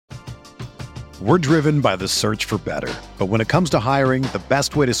We're driven by the search for better. But when it comes to hiring, the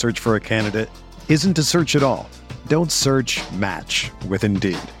best way to search for a candidate isn't to search at all. Don't search, match with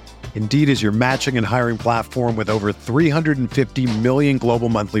Indeed. Indeed is your matching and hiring platform with over 350 million global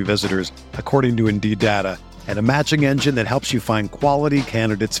monthly visitors, according to Indeed data, and a matching engine that helps you find quality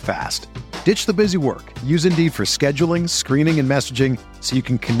candidates fast. Ditch the busy work. Use Indeed for scheduling, screening, and messaging so you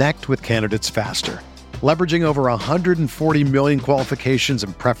can connect with candidates faster. Leveraging over 140 million qualifications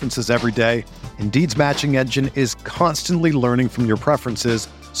and preferences every day, Indeed's matching engine is constantly learning from your preferences,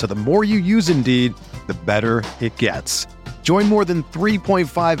 so the more you use Indeed, the better it gets. Join more than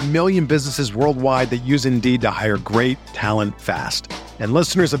 3.5 million businesses worldwide that use Indeed to hire great talent fast. And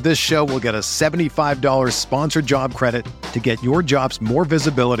listeners of this show will get a $75 sponsored job credit to get your jobs more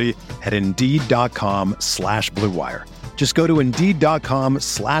visibility at Indeed.com/Blue Wire. Just go to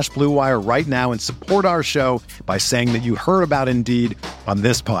Indeed.com/Blue Wire right now and support our show by saying that you heard about Indeed on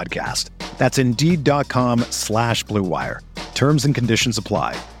this podcast. That's Indeed.com/Blue Wire. Terms and conditions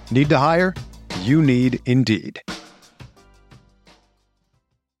apply. Need to hire? You need Indeed.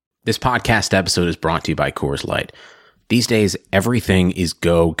 This podcast episode is brought to you by Coors Light. These days, everything is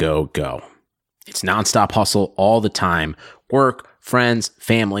go, go, go. It's nonstop hustle all the time. Work, friends,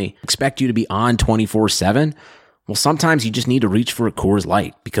 family expect you to be on 24/7. Well, sometimes you just need to reach for a Coors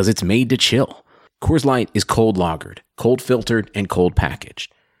Light because it's made to chill. Coors Light is cold lagered, cold filtered, and cold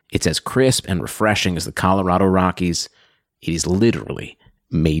packaged. It's as crisp and refreshing as the Colorado Rockies. It is literally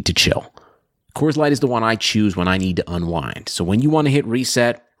made to chill. Coors Light is the one I choose when I need to unwind. So when you want to hit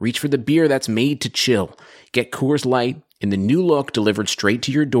reset, reach for the beer that's made to chill. Get Coors Light in the new look delivered straight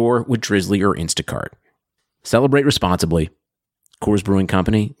to your door with Drizzly or Instacart. Celebrate responsibly. Coors Brewing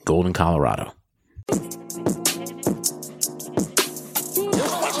Company, Golden, Colorado.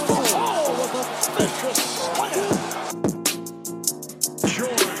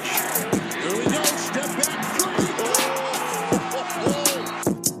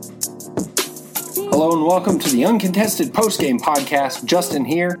 Hello and welcome to the Uncontested Postgame Podcast. Justin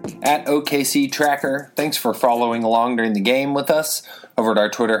here at OKC Tracker. Thanks for following along during the game with us over at our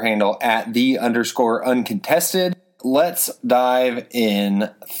Twitter handle at @the_uncontested. Let's dive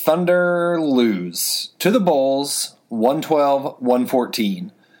in. Thunder lose to the Bulls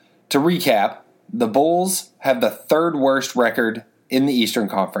 112-114. To recap, the Bulls have the third worst record in the Eastern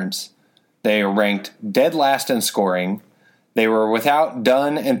Conference. They are ranked dead last in scoring. They were without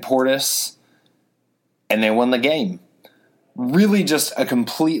Dunn and Portis, and they won the game. Really just a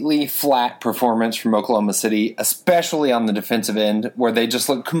completely flat performance from Oklahoma City, especially on the defensive end, where they just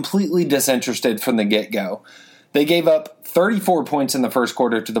looked completely disinterested from the get-go. They gave up 34 points in the first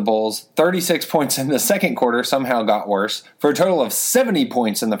quarter to the Bulls, 36 points in the second quarter, somehow got worse, for a total of 70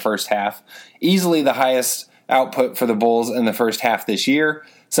 points in the first half. Easily the highest output for the Bulls in the first half this year.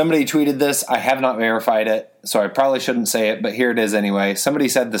 Somebody tweeted this. I have not verified it, so I probably shouldn't say it, but here it is anyway. Somebody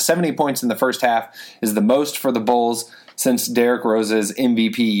said the 70 points in the first half is the most for the Bulls since Derrick Rose's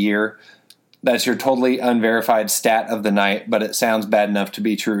MVP year. That's your totally unverified stat of the night, but it sounds bad enough to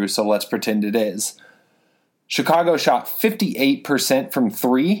be true, so let's pretend it is. Chicago shot 58% from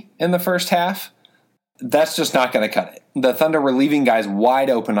three in the first half. That's just not going to cut it. The Thunder were leaving guys wide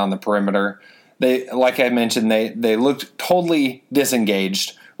open on the perimeter. They, like I mentioned, they looked totally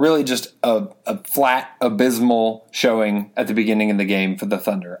disengaged. Really just a flat, abysmal showing at the beginning of the game for the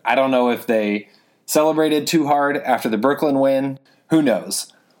Thunder. I don't know if they celebrated too hard after the Brooklyn win. Who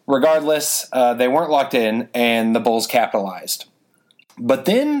knows? Regardless, they weren't locked in, and the Bulls capitalized. But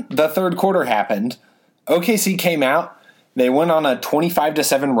then the third quarter happened. OKC came out. They went on a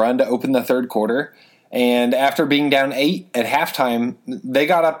 25-7 run to open the third quarter. And after being down 8 at halftime, they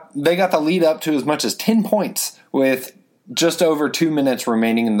got the lead up to as much as 10 points with just over 2 minutes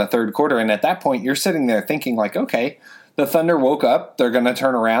remaining in the third quarter. And at that point, you're sitting there thinking like, okay, the Thunder woke up. They're going to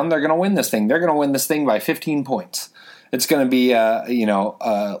turn around. They're going to win this thing. They're going to win this thing by 15 points. It's going to be a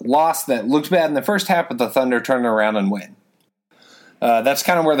loss that looked bad in the first half, but the Thunder turn around and win. That's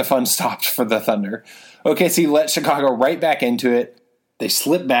kind of where the fun stopped for the Thunder. OKC let Chicago right back into it. They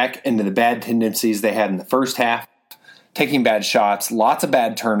slipped back into the bad tendencies they had in the first half, taking bad shots, lots of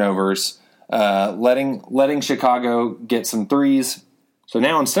bad turnovers, letting Chicago get some threes. So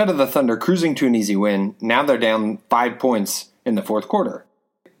now instead of the Thunder cruising to an easy win, now they're down 5 points in the fourth quarter.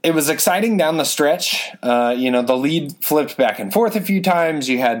 It was exciting down the stretch. The lead flipped back and forth a few times.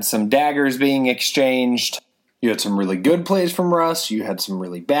 You had some daggers being exchanged. You had some really good plays from Russ. You had some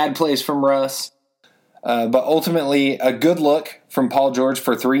really bad plays from Russ. But ultimately, a good look from Paul George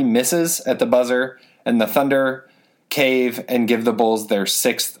for three misses at the buzzer, and the Thunder cave and give the Bulls their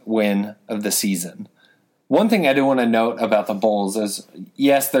 6th win of the season. One thing I do want to note about the Bulls is,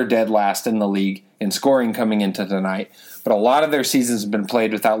 yes, they're dead last in the league in scoring coming into tonight, but a lot of their seasons have been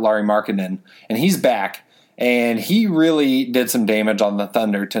played without Lauri Markkanen, and he's back, and he really did some damage on the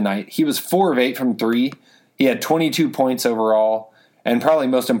Thunder tonight. He was 4 of 8 from 3. He had 22 points overall, and probably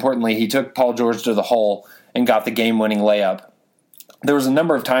most importantly, he took Paul George to the hole and got the game-winning layup. There was a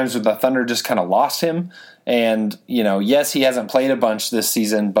number of times where the Thunder just kind of lost him. And, yes, he hasn't played a bunch this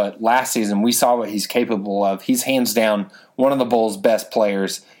season, but last season we saw what he's capable of. He's hands down one of the Bulls' best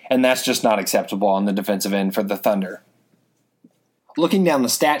players, and that's just not acceptable on the defensive end for the Thunder. Looking down the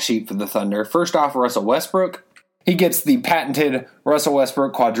stat sheet for the Thunder, first off, Russell Westbrook. He gets the patented Russell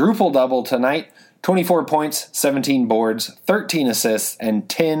Westbrook quadruple-double tonight. 24 points, 17 boards, 13 assists, and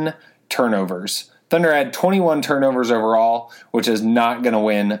 10 turnovers. Thunder had 21 turnovers overall, which is not going to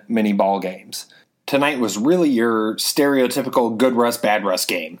win many ball games. Tonight was really your stereotypical good Russ, bad Russ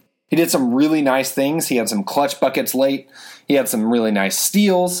game. He did some really nice things. He had some clutch buckets late. He had some really nice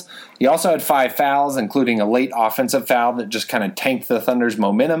steals. He also had 5 fouls, including a late offensive foul that just kind of tanked the Thunder's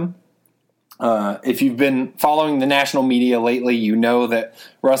momentum. If you've been following the national media lately, you know that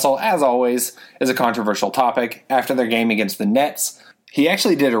Russell, as always, is a controversial topic. After their game against the Nets, he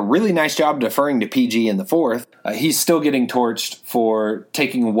actually did a really nice job deferring to PG in the fourth. He's still getting torched for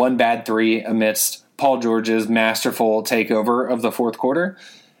taking one bad three amidst Paul George's masterful takeover of the fourth quarter.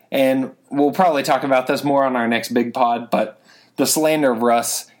 And we'll probably talk about this more on our next big pod, but the slander of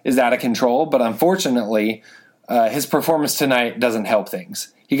Russ is out of control. But unfortunately, his performance tonight doesn't help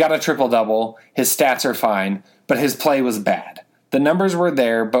things. He got a triple-double. His stats are fine, but his play was bad. The numbers were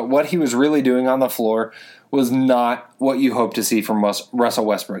there, but what he was really doing on the floor was not what you hope to see from Russell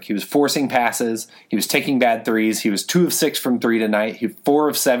Westbrook. He was forcing passes. He was taking bad threes. He was 2 of 6 from 3 tonight. He was 4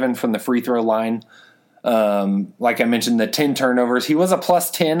 of 7 from the free throw line. Like I mentioned, the 10 turnovers. He was a plus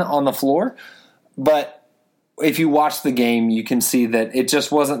 10 on the floor, but if you watch the game, you can see that it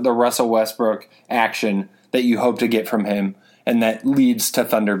just wasn't the Russell Westbrook action that you hope to get from him, and that leads to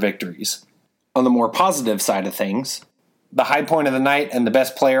Thunder victories. On the more positive side of things, the high point of the night and the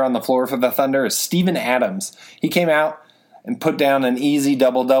best player on the floor for the Thunder is Steven Adams. He came out and put down an easy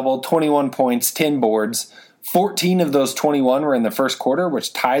double-double, 21 points, 10 boards. 14 of those 21 were in the first quarter,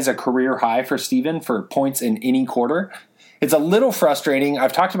 which ties a career high for Steven for points in any quarter. It's a little frustrating.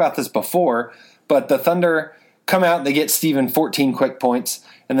 I've talked about this before, but the Thunder come out, they get Steven 14 quick points,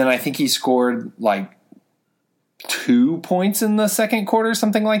 and then I think he scored like 2 points in the second quarter,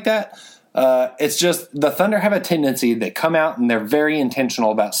 something like that. It's just the Thunder have a tendency, they come out and they're very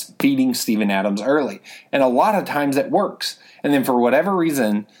intentional about feeding Steven Adams early. And a lot of times it works. And then for whatever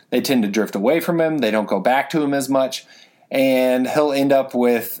reason, they tend to drift away from him. They don't go back to him as much. And he'll end up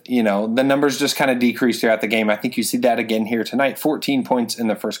with, the numbers just kind of decrease throughout the game. I think you see that again here tonight. 14 points in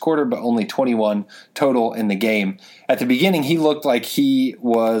the first quarter, but only 21 total in the game. At the beginning, he looked like he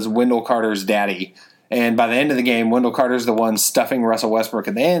was Wendell Carter's daddy. And by the end of the game, Wendell Carter's the one stuffing Russell Westbrook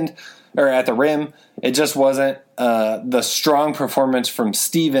at the end, or at the rim. It just wasn't the strong performance from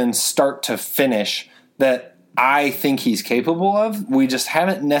Steven start to finish that I think he's capable of. We just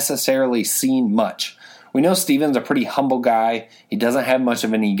haven't necessarily seen much. We know Steven's a pretty humble guy. He doesn't have much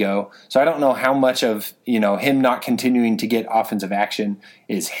of an ego. So I don't know how much of, him not continuing to get offensive action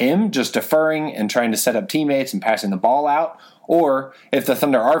is him just deferring and trying to set up teammates and passing the ball out, or if the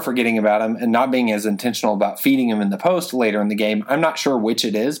Thunder are forgetting about him and not being as intentional about feeding him in the post later in the game. I'm not sure which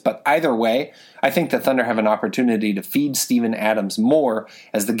it is, but either way, I think the Thunder have an opportunity to feed Steven Adams more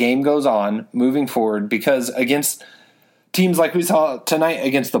as the game goes on moving forward, because against teams like we saw tonight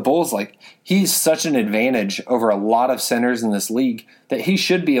against the Bulls, he's such an advantage over a lot of centers in this league that he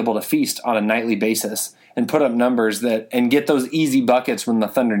should be able to feast on a nightly basis and put up numbers and get those easy buckets when the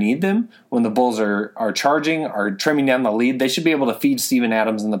Thunder need them. When the Bulls are charging, are trimming down the lead, they should be able to feed Steven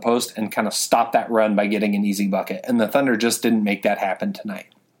Adams in the post and kind of stop that run by getting an easy bucket. And the Thunder just didn't make that happen tonight.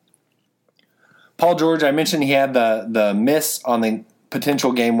 Paul George, I mentioned he had the miss on the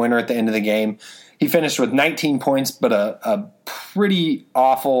potential game winner at the end of the game. He finished with 19 points, but a pretty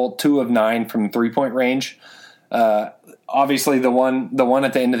awful 2 of 9 from three-point range. Obviously, the one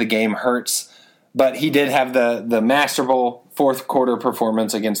at the end of the game hurts, but he did have the masterful fourth quarter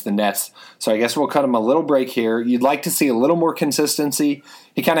performance against the Nets. So I guess we'll cut him a little break here. You'd like to see a little more consistency.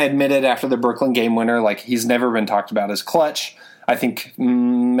 He kind of admitted after the Brooklyn game winner, he's never been talked about as clutch. I think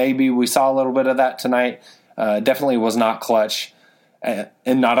maybe we saw a little bit of that tonight. Definitely was not clutch.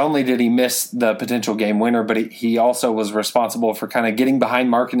 And not only did he miss the potential game winner, but he also was responsible for kind of getting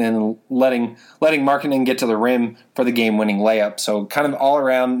behind Markkanen and letting Markkanen get to the rim for the game-winning layup. So kind of all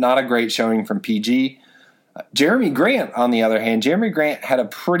around, not a great showing from PG. Jeremy Grant, on the other hand, had a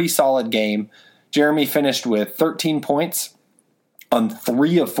pretty solid game. Jeremy finished with 13 points on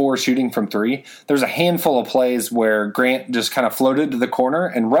 3 of 4 shooting from 3. There's a handful of plays where Grant just kind of floated to the corner,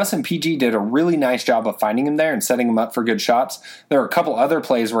 and Russ and PG did a really nice job of finding him there and setting him up for good shots. There were a couple other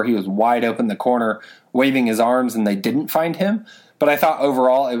plays where he was wide open in the corner, waving his arms, and they didn't find him. But I thought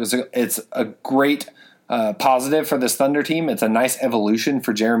overall it's a great positive for this Thunder team. It's a nice evolution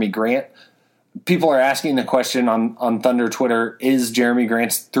for Jeremy Grant. People are asking the question on Thunder Twitter, is Jeremy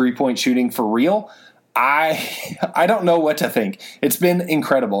Grant's three-point shooting for real? I don't know what to think. It's been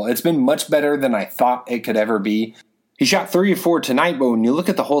incredible. It's been much better than I thought it could ever be. He shot 3 of 4 tonight, but when you look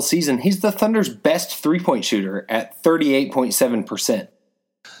at the whole season, he's the Thunder's best three-point shooter at 38.7%.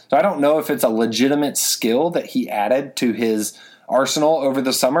 So I don't know if it's a legitimate skill that he added to his arsenal over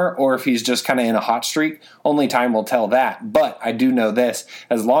the summer, or if he's just kind of in a hot streak. Only time will tell that. But I do know this.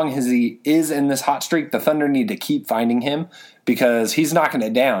 As long as he is in this hot streak, the Thunder need to keep finding him because he's knocking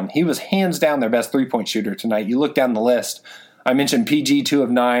it down. He was hands down their best three-point shooter tonight. You look down the list. I mentioned PG, 2 of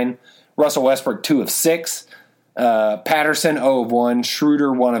 9. Russell Westbrook, 2 of 6. Patterson, 0 of 1.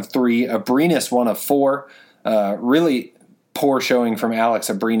 Schroeder, 1 of 3. Abrines, 1 of 4. Really poor showing from Alex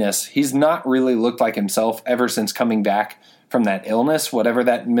Abrines. He's not really looked like himself ever since coming back from that illness, whatever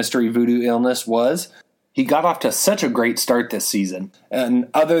that mystery voodoo illness was. He got off to such a great start this season. And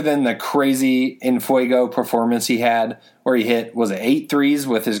other than the crazy In Fuego performance he had, where he hit, 8 threes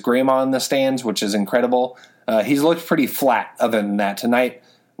with his grandma in the stands, which is incredible. He's looked pretty flat other than that. Tonight,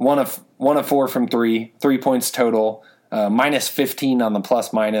 1 of 4 from 3, 3 points total, minus 15 on the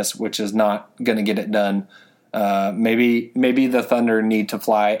plus minus, which is not going to get it done. Maybe the Thunder need to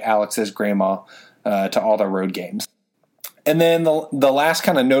fly Alex's grandma to all their road games. And then the last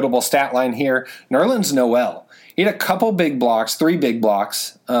kind of notable stat line here, Nerlens Noel. He had a couple big blocks, 3 big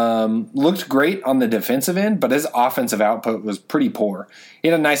blocks. Looked great on the defensive end, but his offensive output was pretty poor. He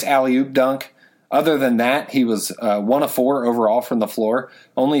had a nice alley-oop dunk. Other than that, he was 1 of 4 overall from the floor,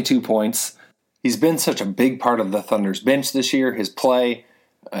 only 2 points. He's been such a big part of the Thunder's bench this year, his play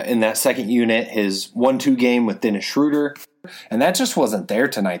in that second unit, his 1-2 game with Dennis Schroeder. And that just wasn't there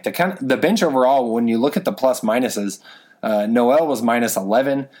tonight. The bench overall, when you look at the plus-minuses, Noel was minus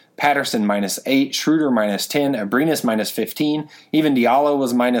 11, Patterson minus 8, Schroeder minus 10, Abrines minus 15, even Diallo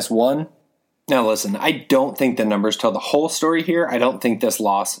was minus 1. Now listen, I don't think the numbers tell the whole story here. I don't think this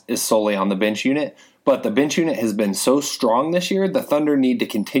loss is solely on the bench unit, but the bench unit has been so strong this year, the Thunder need to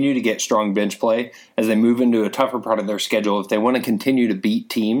continue to get strong bench play as they move into a tougher part of their schedule. If they want to continue to beat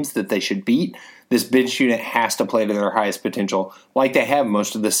teams that they should beat, this bench unit has to play to their highest potential, like they have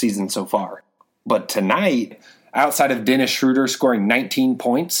most of the season so far. But tonight, outside of Dennis Schroeder scoring 19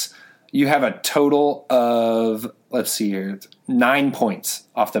 points, you have a total of, 9 points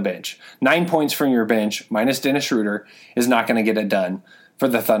off the bench. 9 points from your bench, minus Dennis Schroeder, is not going to get it done for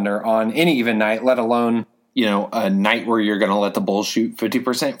the Thunder on any even night, let alone, a night where you're going to let the Bulls shoot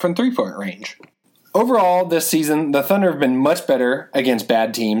 50% from three-point range. Overall, this season, the Thunder have been much better against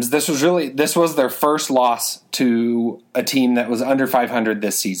bad teams. This was their first loss to a team that was under 500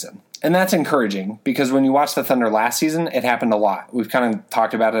 this season. And that's encouraging because when you watch the Thunder last season, it happened a lot. We've kind of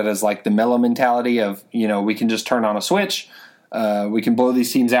talked about it as like the Melo mentality of, we can just turn on a switch. We can blow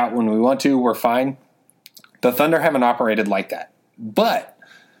these teams out when we want to. We're fine. The Thunder haven't operated like that. But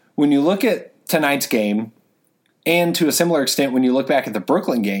when you look at tonight's game, and to a similar extent when you look back at the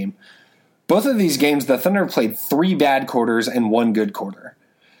Brooklyn game, both of these games, the Thunder played 3 bad quarters and 1 good quarter.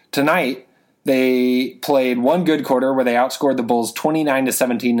 Tonight, they played 1 good quarter where they outscored the Bulls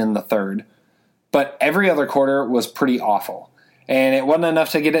 29-17 in the third, but every other quarter was pretty awful, and it wasn't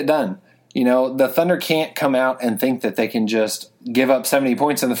enough to get it done. The Thunder can't come out and think that they can just give up 70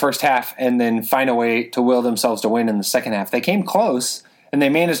 points in the first half and then find a way to will themselves to win in the second half. They came close, and they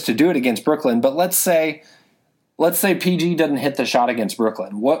managed to do it against Brooklyn, but let's say PG doesn't hit the shot against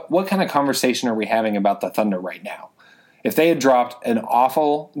Brooklyn. What kind of conversation are we having about the Thunder right now? If they had dropped an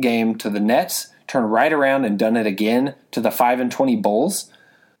awful game to the Nets, turned right around and done it again to the 5-20 Bulls,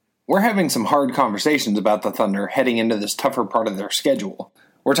 we're having some hard conversations about the Thunder heading into this tougher part of their schedule.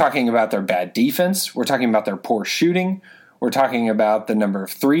 We're talking about their bad defense. We're talking about their poor shooting. We're talking about the number of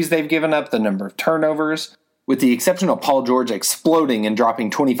threes they've given up, the number of turnovers. With the exception of Paul George exploding and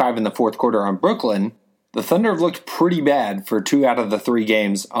dropping 25 in the fourth quarter on Brooklyn, the Thunder have looked pretty bad for 2 out of the 3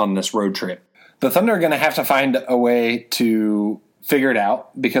 games on this road trip. The Thunder are going to have to find a way to figure it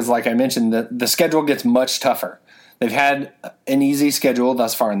out because, like I mentioned, the schedule gets much tougher. They've had an easy schedule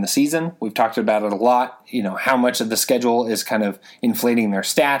thus far in the season. We've talked about it a lot, how much of the schedule is kind of inflating their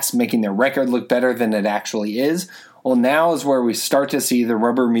stats, making their record look better than it actually is, Well, now is where we start to see the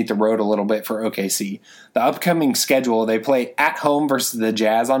rubber meet the road a little bit for OKC. The upcoming schedule, they play at home versus the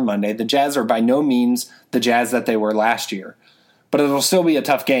Jazz on Monday. The Jazz are by no means the Jazz that they were last year, but it'll still be a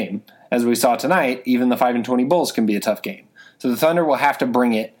tough game. As we saw tonight, even the 5-20 Bulls can be a tough game. So the Thunder will have to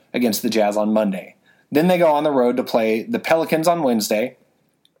bring it against the Jazz on Monday. Then they go on the road to play the Pelicans on Wednesday,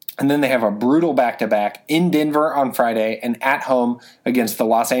 and then they have a brutal back-to-back in Denver on Friday and at home against the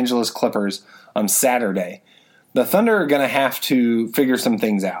Los Angeles Clippers on Saturday. The Thunder are going to have to figure some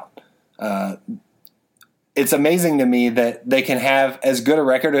things out. It's amazing to me that they can have as good a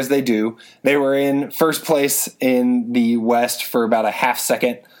record as they do. They were in first place in the West for about a half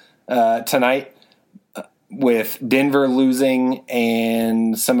second tonight, with Denver losing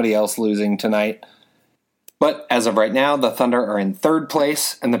and somebody else losing tonight. But as of right now, the Thunder are in third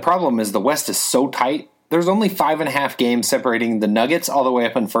place, and the problem is the West is so tight. There's only 5.5 games separating the Nuggets all the way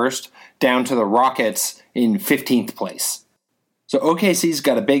up in first, down to the Rockets in 15th place. So OKC's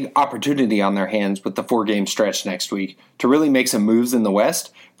got a big opportunity on their hands with the 4-game stretch next week to really make some moves in the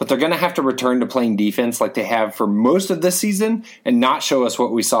West, but they're going to have to return to playing defense like they have for most of this season and not show us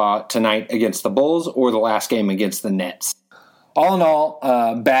what we saw tonight against the Bulls or the last game against the Nets. All in all,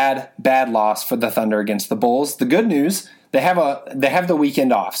 bad loss for the Thunder against the Bulls. The good news, they have the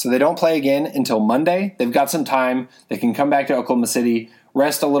weekend off, so they don't play again until Monday. They've got some time. They can come back to Oklahoma City,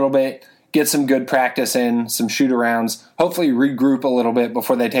 rest a little bit, get some good practice in, some shoot-arounds, hopefully regroup a little bit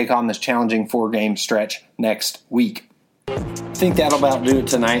before they take on this challenging 4-game stretch next week. I think that'll about do it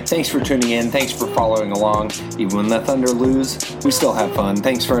tonight. Thanks for tuning in. Thanks for following along. Even when the Thunder lose, we still have fun.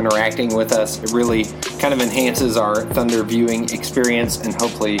 Thanks for interacting with us. It really kind of enhances our Thunder viewing experience, and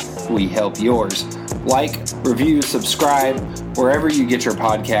hopefully we help yours. Like, review, subscribe, wherever you get your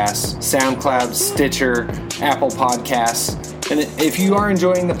podcasts, SoundCloud, Stitcher, Apple Podcasts. And if you are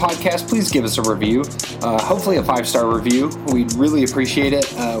enjoying the podcast, please give us a review, hopefully a 5-star review. We'd really appreciate it.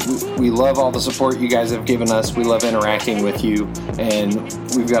 We love all the support you guys have given us. We love interacting with you, and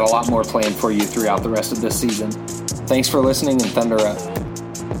we've got a lot more planned for you throughout the rest of this season. Thanks for listening, and Thunder up.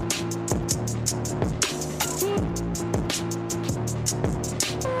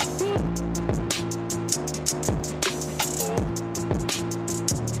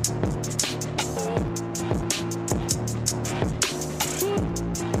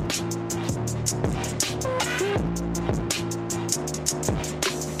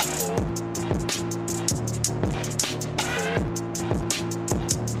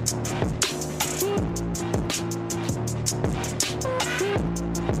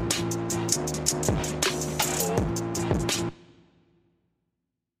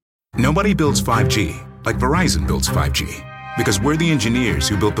 Nobody builds 5G like Verizon builds 5G, because we're the engineers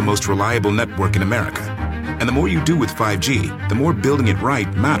who built the most reliable network in America. And the more you do with 5G, the more building it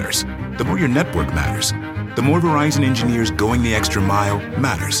right matters. The more your network matters. The more Verizon engineers going the extra mile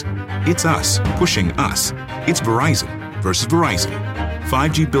matters. It's us pushing us. It's Verizon versus Verizon.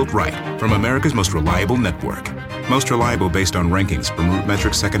 5G built right from America's most reliable network. Most reliable based on rankings from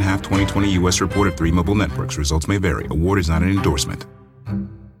RootMetrics second half 2020 U.S. report of 3 mobile networks. Results may vary. Award is not an endorsement.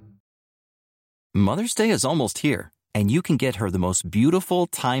 Mother's Day is almost here, and you can get her the most beautiful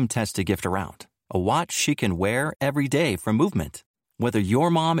time-tested gift around. A watch she can wear every day from Movement. Whether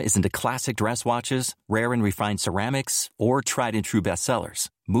your mom is into classic dress watches, rare and refined ceramics, or tried-and-true bestsellers,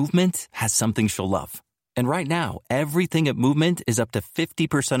 Movement has something she'll love. And right now, everything at Movement is up to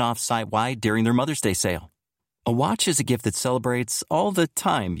 50% off site-wide during their Mother's Day sale. A watch is a gift that celebrates all the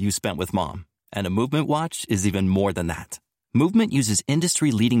time you spent with mom. And a Movement watch is even more than that. Movement uses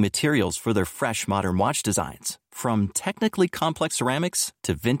industry-leading materials for their fresh, modern watch designs, from technically complex ceramics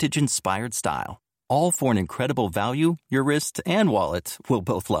to vintage-inspired style, all for an incredible value your wrist and wallet will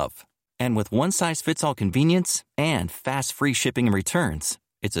both love. And with one-size-fits-all convenience and fast, free shipping and returns,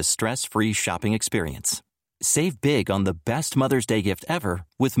 it's a stress-free shopping experience. Save big on the best Mother's Day gift ever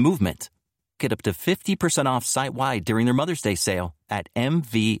with Movement. Get up to 50% off site-wide during their Mother's Day sale at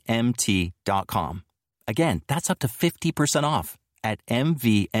MVMT.com. Again, that's up to 50% off at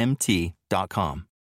MVMT.com.